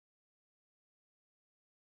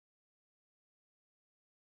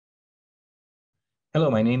Hello,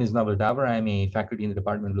 my name is Naval Daver. I'm a faculty in the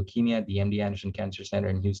Department of Leukemia at the MD Anderson Cancer Center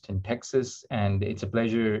in Houston, Texas. And it's a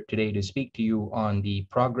pleasure today to speak to you on the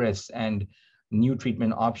progress and new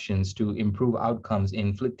treatment options to improve outcomes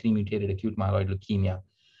in FLT3-mutated acute myeloid leukemia.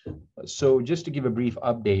 So just to give a brief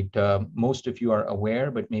update, most of you are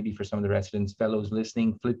aware, but maybe for some of the residents, fellows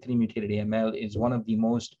listening, FLT3-mutated AML is one of the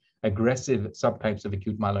most aggressive subtypes of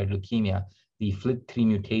acute myeloid leukemia. The FLT3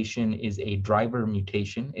 mutation is a driver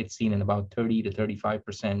mutation. It's seen in about 30 to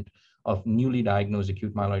 35% of newly diagnosed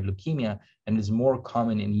acute myeloid leukemia and is more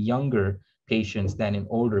common in younger patients than in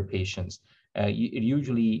older patients.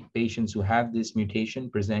 Usually patients who have this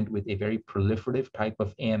mutation present with a very proliferative type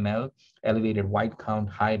of AML, elevated white count,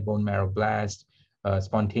 high bone marrow blast,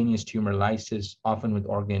 spontaneous tumor lysis, often with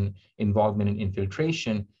organ involvement and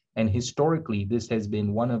infiltration. And historically, this has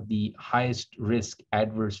been one of the highest risk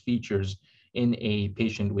adverse features in a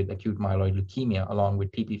patient with acute myeloid leukemia, along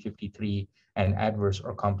with TP53 and adverse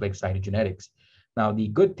or complex cytogenetics. Now, the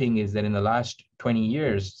good thing is that in the last 20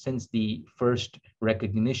 years, since the first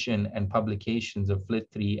recognition and publications of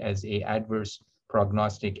FLT3 as a adverse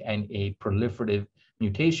prognostic and a proliferative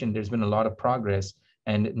mutation, there's been a lot of progress,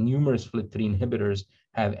 and numerous FLT3 inhibitors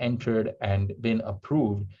have entered and been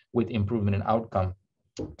approved with improvement in outcome.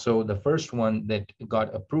 So the first one that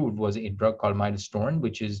got approved was a drug called midostaurin,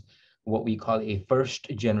 which is what we call a first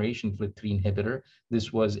generation FLT3 inhibitor.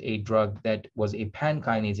 This was a drug that was a pan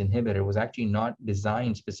kinase inhibitor. It was actually not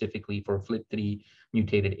designed specifically for FLT3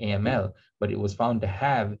 mutated AML, but it was found to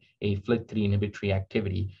have a FLT3 inhibitory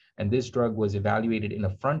activity. And this drug was evaluated in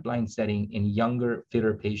a frontline setting in younger,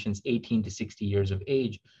 fitter patients, 18 to 60 years of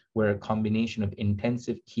age, where a combination of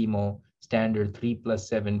intensive chemo, standard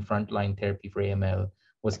 3+7 frontline therapy for AML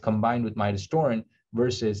was combined with midostaurin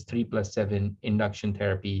versus 3+7 induction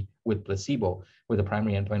therapy with placebo, with a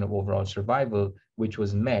primary endpoint of overall survival, which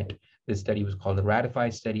was met. This study was called the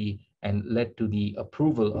RATIFY study and led to the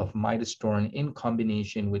approval of midostaurin in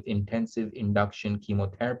combination with intensive induction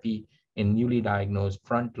chemotherapy in newly diagnosed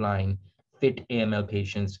frontline fit AML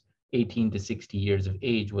patients 18 to 60 years of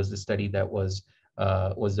age was the study that was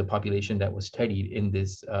the population that was studied in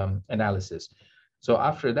this analysis. So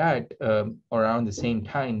after that, around the same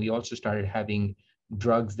time, we also started having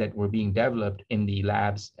drugs that were being developed in the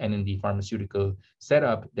labs and in the pharmaceutical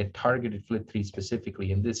setup that targeted FLT3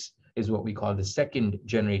 specifically. And this is what we call the second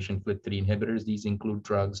generation FLT3 inhibitors. These include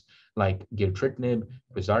drugs like gilteritinib,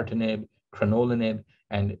 quizartinib, crenolinib,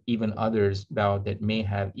 and even others now that may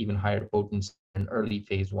have even higher potency in early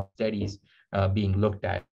phase 1 studies being looked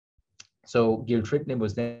at. So gilteritinib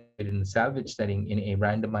was then in the salvage setting in a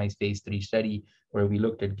randomized phase 3 study where we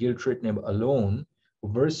looked at gilteritinib alone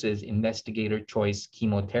versus investigator choice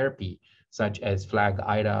chemotherapy, such as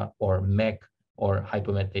FLAG-IDA or MEC or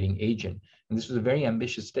hypomethylating agent. And this was a very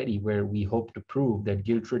ambitious study where we hope to prove that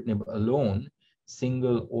gilteritinib alone,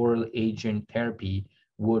 single oral agent therapy,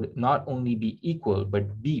 would not only be equal,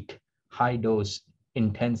 but beat high-dose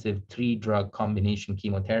intensive 3-drug combination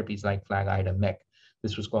chemotherapies like FLAG-IDA, MEC.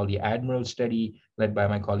 This was called the Admiral study, led by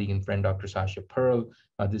my colleague and friend, Dr. Sasha Pearl.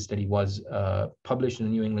 This study was published in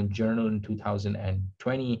the New England Journal in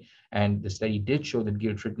 2020, and the study did show that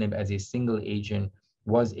gilteritinib as a single agent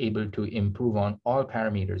was able to improve on all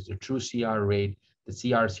parameters, the true CR rate, the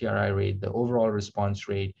CR/CRI rate, the overall response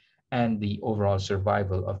rate, and the overall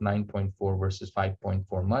survival of 9.4 versus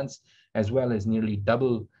 5.4 months, as well as nearly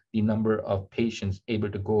double the number of patients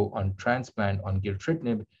able to go on transplant on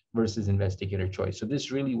gilteritinib versus investigator choice. So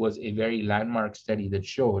this really was a very landmark study that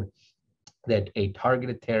showed that a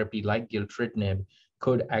targeted therapy like gilteritinib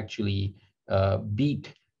could actually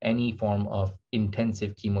beat any form of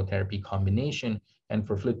intensive chemotherapy combination. And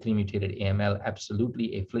for FLT3 mutated AML,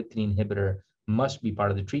 absolutely a FLT3 inhibitor must be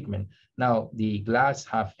part of the treatment. Now, the glass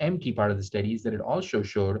half empty part of the study is that it also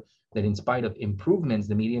showed that in spite of improvements,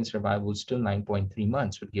 the median survival was still 9.3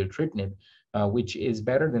 months with gilteritinib, which is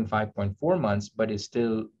better than 5.4 months, but is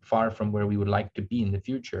still far from where we would like to be in the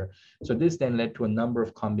future. So this then led to a number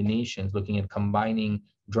of combinations, looking at combining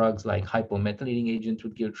drugs like hypomethylating agents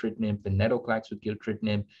with gilteritinib, venetoclax with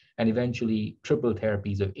gilteritinib, and eventually triple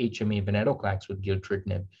therapies of HMA venetoclax with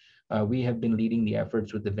gilteritinib. We have been leading the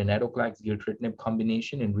efforts with the venetoclax gilteritinib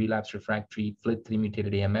combination in relapsed refractory FLT3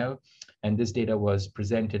 mutated AML. And this data was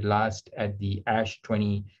presented last at the ASH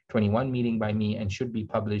 2021 meeting by me and should be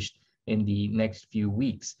published in the next few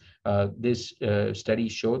weeks. This study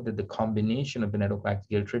showed that the combination of venetoclax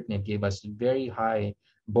gilteritinib gave us very high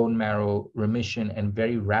bone marrow remission and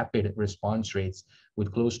very rapid response rates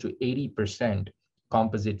with close to 80%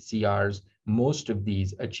 composite CRs, most of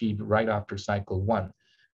these achieved right after cycle 1.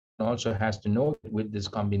 Also has to know that with this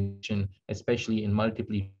combination, especially in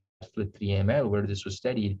multiply FLT3 AML, where this was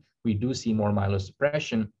studied, we do see more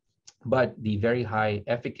myelosuppression, but the very high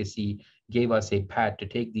efficacy gave us a path to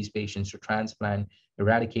take these patients to transplant,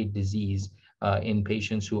 eradicate disease in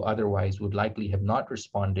patients who otherwise would likely have not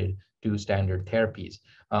responded to standard therapies.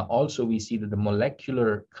 Also, we see that the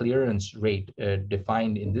molecular clearance rate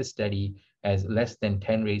defined in this study as less than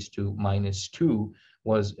 10 raised to -2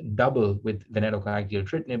 was double with venetoclax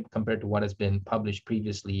gilteritinib compared to what has been published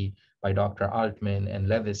previously by Dr. Altman and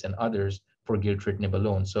Levis and others for gilteritinib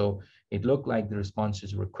alone. So it looked like the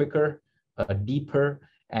responses were quicker, deeper,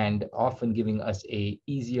 and often giving us a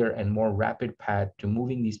easier and more rapid path to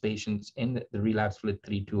moving these patients in the relapsed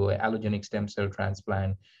FLT3 to an allogeneic stem cell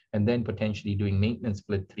transplant, and then potentially doing maintenance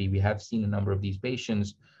FLT3. We have seen a number of these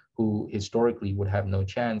patients who historically would have no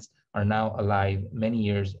chance are now alive many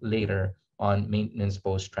years later on maintenance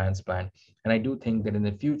post-transplant. And I do think that in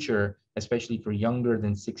the future, especially for younger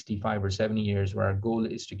than 65 or 70 years, where our goal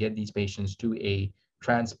is to get these patients to a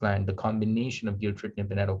transplant, the combination of gilteritinib and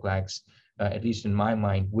venetoclax, at least in my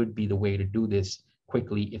mind, would be the way to do this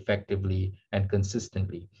quickly, effectively, and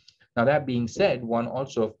consistently. Now, that being said, one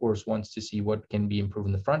also, of course, wants to see what can be improved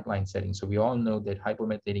in the frontline setting. So we all know that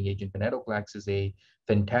hypomethylating agent venetoclax is a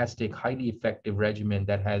fantastic, highly effective regimen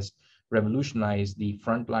that has revolutionized the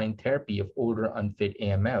frontline therapy of older unfit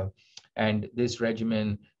AML. And this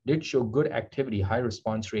regimen did show good activity, high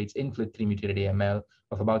response rates in FLT3-mutated AML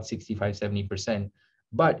of about 65-70%.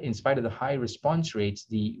 But in spite of the high response rates,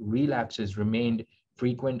 the relapses remained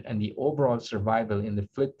frequent, and the overall survival in the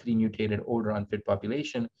FLT3-mutated older unfit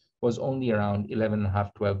population was only around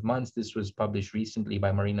 11.5, 12 months. This was published recently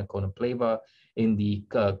by Marina Konopleva in the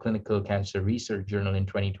Clinical Cancer Research Journal in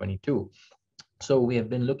 2022. So we have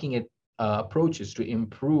been looking at approaches to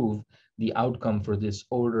improve the outcome for this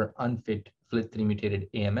older unfit FLT3-mutated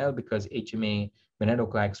AML because HMA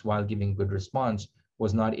venetoclax, while giving good response,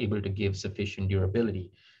 was not able to give sufficient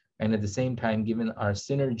durability. And at the same time, given our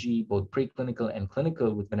synergy, both preclinical and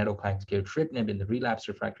clinical, with venetoclax gilteritinib in the relapsed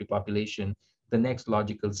refractory population, the next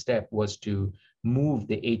logical step was to move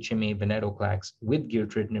the HMA venetoclax with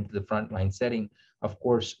gilteritinib to the frontline setting. Of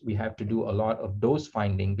course, we have to do a lot of dose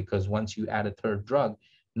finding because once you add a third drug,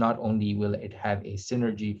 not only will it have a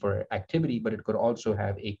synergy for activity, but it could also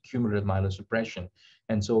have a cumulative myelosuppression.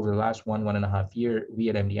 And so over the last 1.5 years, we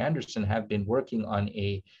at MD Anderson have been working on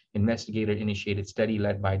a investigator-initiated study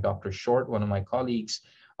led by Dr. Short, one of my colleagues,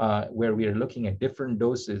 where we are looking at different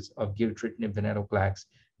doses of gilteritinib venetoclax.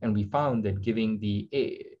 And we found that giving the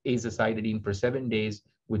azacitidine for 7 days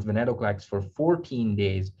with venetoclax for 14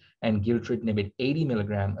 days and gilteritinib at 80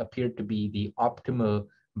 milligram appeared to be the optimal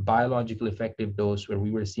biological effective dose, where we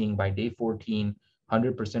were seeing by day 14,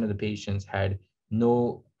 100% of the patients had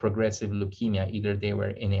no progressive leukemia. Either they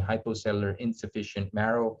were in a hypocellular insufficient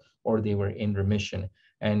marrow or they were in remission.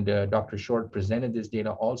 And Dr. Short presented this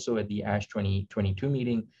data also at the ASH 2022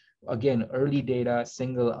 meeting. Again, early data,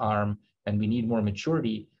 single arm, and we need more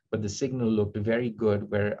maturity, but the signal looked very good,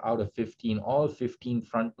 where out of 15, all 15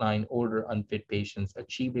 frontline older unfit patients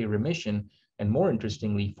achieved a remission. And more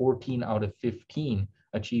interestingly, 14 out of 15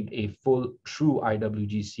 achieved a full true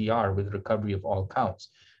IWG-CR with recovery of all counts.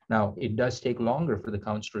 Now, it does take longer for the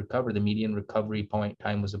counts to recover. The median recovery point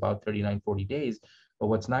time was about 39, 40 days. But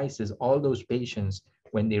what's nice is all those patients,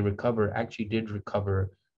 when they recover, actually did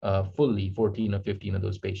recover fully, 14 or 15 of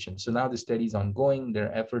those patients. So now the study is ongoing. There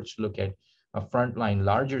are efforts to look at a frontline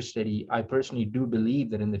larger study. I personally do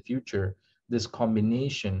believe that in the future, this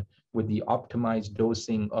combination with the optimized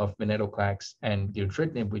dosing of venetoclax and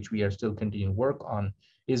gilteritinib, which we are still continuing work on,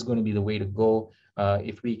 is going to be the way to go.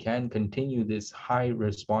 If we can continue this high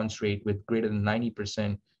response rate with greater than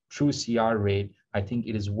 90% true CR rate, I think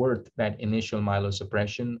it is worth that initial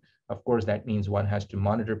myelosuppression. Of course, that means one has to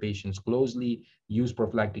monitor patients closely, use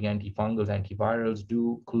prophylactic antifungals, antivirals,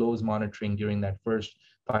 do close monitoring during that first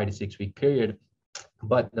 5 to 6 week period.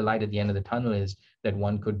 But the light at the end of the tunnel is that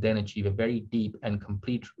one could then achieve a very deep and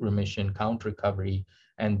complete remission, count recovery,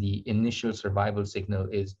 and the initial survival signal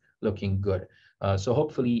is looking good. So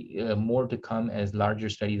hopefully more to come as larger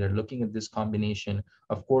studies are looking at this combination.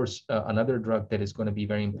 Of course, another drug that is going to be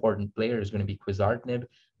very important player is going to be quizartinib.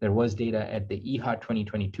 There was data at the EHA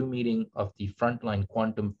 2022 meeting of the frontline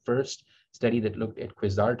Quantum First study that looked at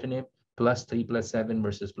quizartinib plus 3+7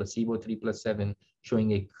 versus placebo 3+7,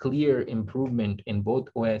 showing a clear improvement in both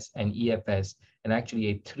OS and EFS, and actually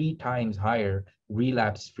a 3 times higher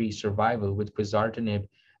relapse-free survival with quizartinib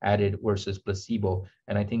added versus placebo.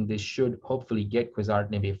 And I think this should hopefully get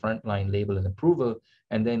quizartinib a frontline label and approval.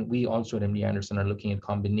 And then we also at MD Anderson are looking at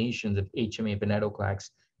combinations of HMA venetoclax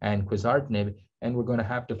and quizartinib And we're going to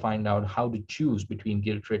have to find out how to choose between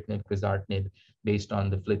gilteritinib, quizartinib, based on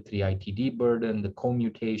the FLT3 ITD burden, the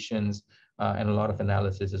co-mutations, and a lot of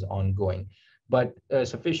analysis is ongoing. But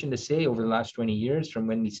sufficient to say, over the last 20 years, from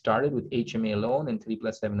when we started with HMA alone and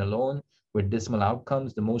 3+7 alone, with dismal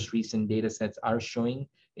outcomes, the most recent data sets are showing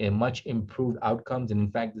a much improved outcomes. And in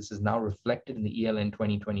fact, this is now reflected in the ELN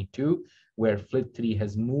 2022, where FLT3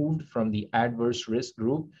 has moved from the adverse risk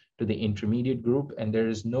group to the intermediate group. And there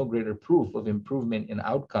is no greater proof of improvement in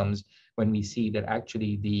outcomes when we see that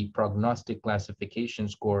actually the prognostic classification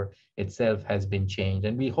score itself has been changed.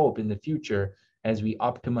 And we hope in the future, as we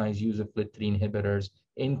optimize use of FLT3 inhibitors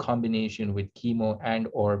in combination with chemo and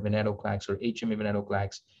or venetoclax or HMA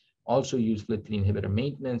venetoclax, also use FLT3 inhibitor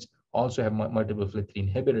maintenance, also have multiple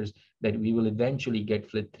FLT3 inhibitors, that we will eventually get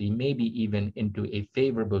FLT3 maybe even into a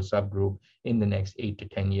favorable subgroup in the next 8 to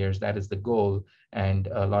 10 years. That is the goal, and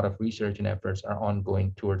a lot of research and efforts are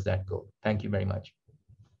ongoing towards that goal. Thank you very much.